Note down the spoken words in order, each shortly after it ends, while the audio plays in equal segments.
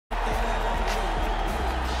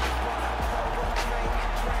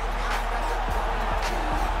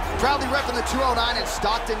Proudly repping the 209 in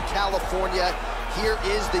Stockton, California. Here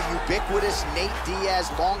is the ubiquitous Nate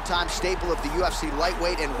Diaz, longtime staple of the UFC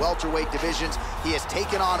lightweight and welterweight divisions. He has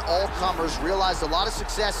taken on all comers, realized a lot of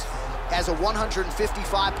success as a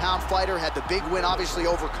 155-pound fighter, had the big win, obviously,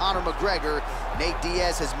 over Conor McGregor. Nate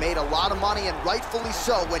Diaz has made a lot of money, and rightfully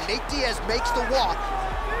so. When Nate Diaz makes the walk,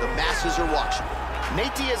 the masses are watching.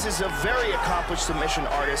 Nate Diaz is a very accomplished submission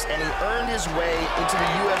artist, and he earned his way into the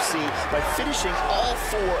UFC by finishing all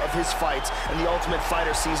 4 of his fights in the Ultimate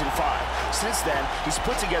Fighter Season 5. Since then, he's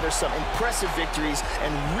put together some impressive victories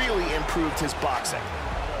and really improved his boxing.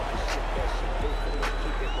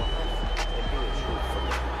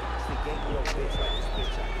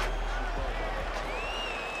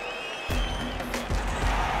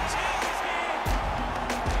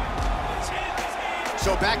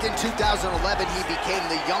 So back in 2011, he became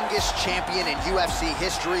the youngest champion in UFC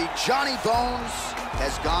history. Johnny Bones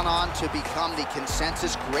has gone on to become the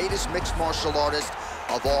consensus greatest mixed martial artist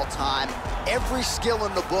of all time. Every skill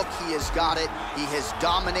in the book, he has got it. He has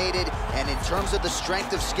dominated, and in terms of the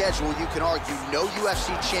strength of schedule, you can argue no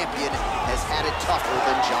UFC champion has had it tougher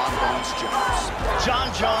than John Bones Jones.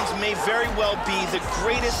 John Jones may very well be the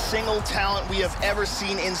greatest single talent we have ever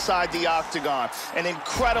seen inside the octagon. An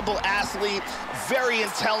incredible athlete, very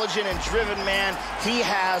intelligent and driven man. He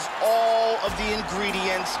has all of the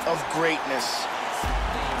ingredients of greatness.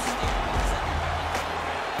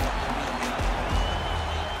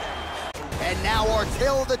 And now our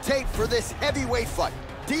tale of the tape for this heavyweight fight.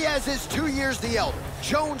 Diaz is 2 years the elder.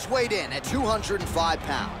 Jones weighed in at 205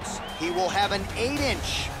 pounds. He will have an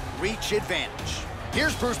 8-inch reach advantage.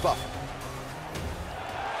 Here's Bruce Buffer.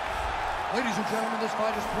 Ladies and gentlemen, this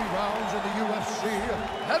fight is 3 rounds in the UFC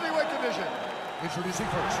heavyweight division. Introducing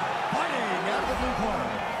first, fighting out of the blue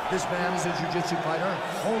corner. This man is a jiu-jitsu fighter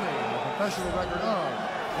holding a professional record of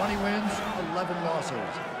 20 wins, 11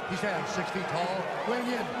 losses. He stands 6 feet tall, weighing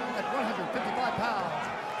in at 155 pounds.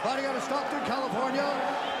 Fighting out of Stockton, California,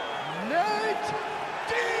 Nate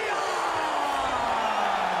Diaz!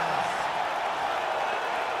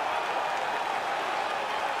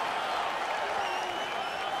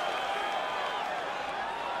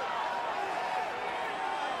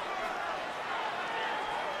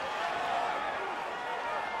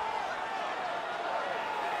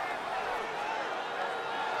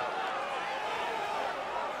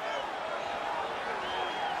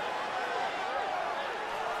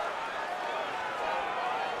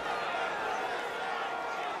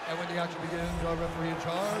 And when the action begins, our referee in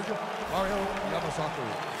charge, Mario Yamasaki.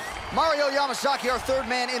 Mario Yamasaki, our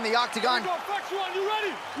 3rd man in the octagon. You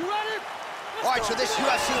ready? You ready? All right, so this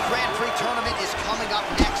UFC Grand Prix tournament is coming up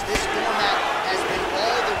next. This format has been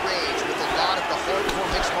all the rage with a lot of the hardcore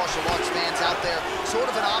mixed martial arts fans out there.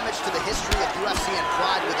 Sort of an homage to the history of UFC and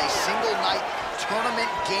Pride with a single-night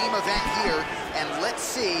tournament game event here. And let's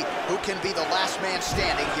see who can be the last man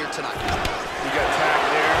standing here tonight. You got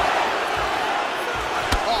tagged there.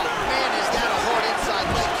 Oh, man, is that a hard inside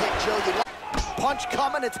leg kick, Joe. Punch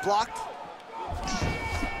coming, it's blocked.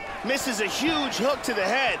 Misses a huge hook to the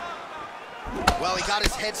head. Well, he got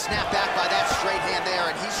his head snapped back by that straight hand there,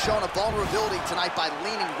 and he's shown a vulnerability tonight by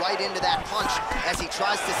leaning right into that punch as he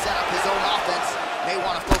tries to set up his own offense. May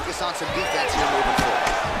want to focus on some defense here moving forward.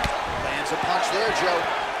 Lands a punch there, Joe.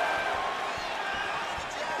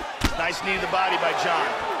 Nice knee to the body by John.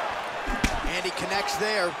 And he connects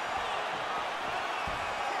there.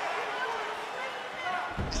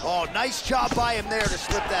 Oh, nice job by him there to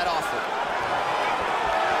slip that off him.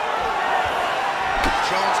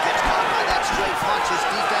 Jones gets caught by that straight punch. His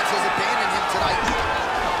defense has abandoned him tonight.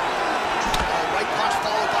 Oh, right punch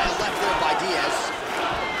followed by a left there by Diaz.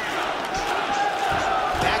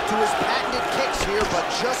 Back to his patented kicks here, but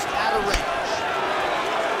just out of range.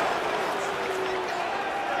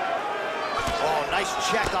 Oh, nice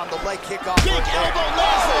check on the leg kick off. Big elbow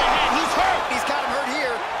lands to the head. He's hurt. He's got him hurt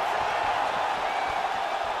here.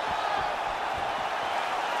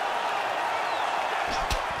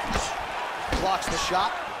 Blocks the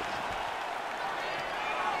shot.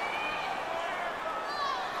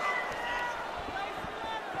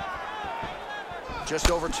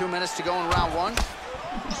 Just over 2 minutes to go in round 1.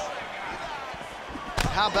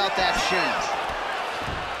 How about that shin?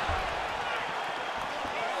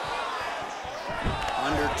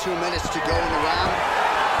 Under 2 minutes to go in the round.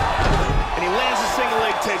 And he lands a single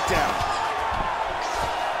leg takedown.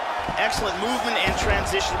 Excellent movement and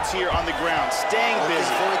transitions here on the ground. Staying busy.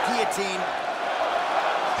 For a guillotine.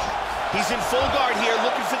 He's in full guard here,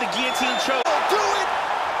 looking for the guillotine choke. Do it!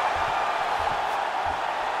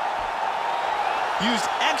 Used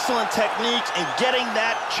excellent technique in getting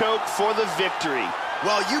that choke for the victory.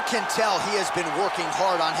 Well, you can tell he has been working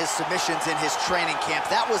hard on his submissions in his training camp.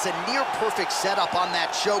 That was a near-perfect setup on that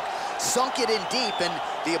choke. Sunk it in deep, and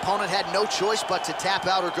the opponent had no choice but to tap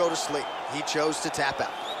out or go to sleep. He chose to tap out.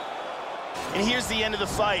 And here's the end of the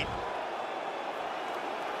fight.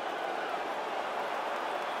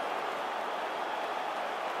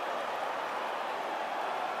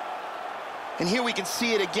 And here we can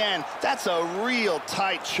see it again. That's a real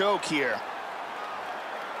tight choke here.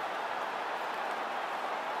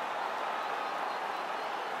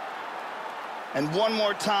 And one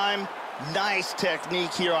more time, nice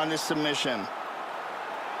technique here on this submission.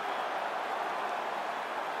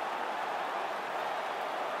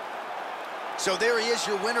 So there he is,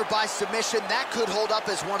 your winner by submission. That could hold up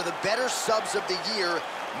as one of the better subs of the year.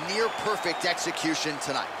 Near perfect execution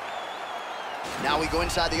tonight. Now we go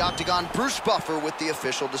inside the octagon. Bruce Buffer with the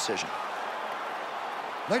official decision.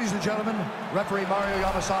 Ladies and gentlemen, referee Mario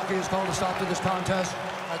Yamasaki has called a stop to this contest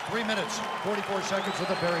at 3 minutes, 44 seconds of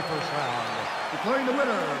the very first round. Declaring the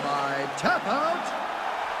winner by tap out,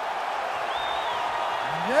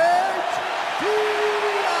 Nate Diaz.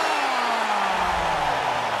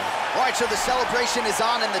 All right, so the celebration is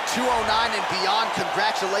on in the 209 and beyond.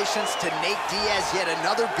 Congratulations to Nate Diaz, yet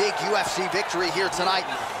another big UFC victory here tonight.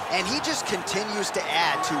 And he just continues to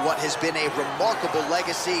add to what has been a remarkable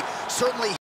legacy. Certainly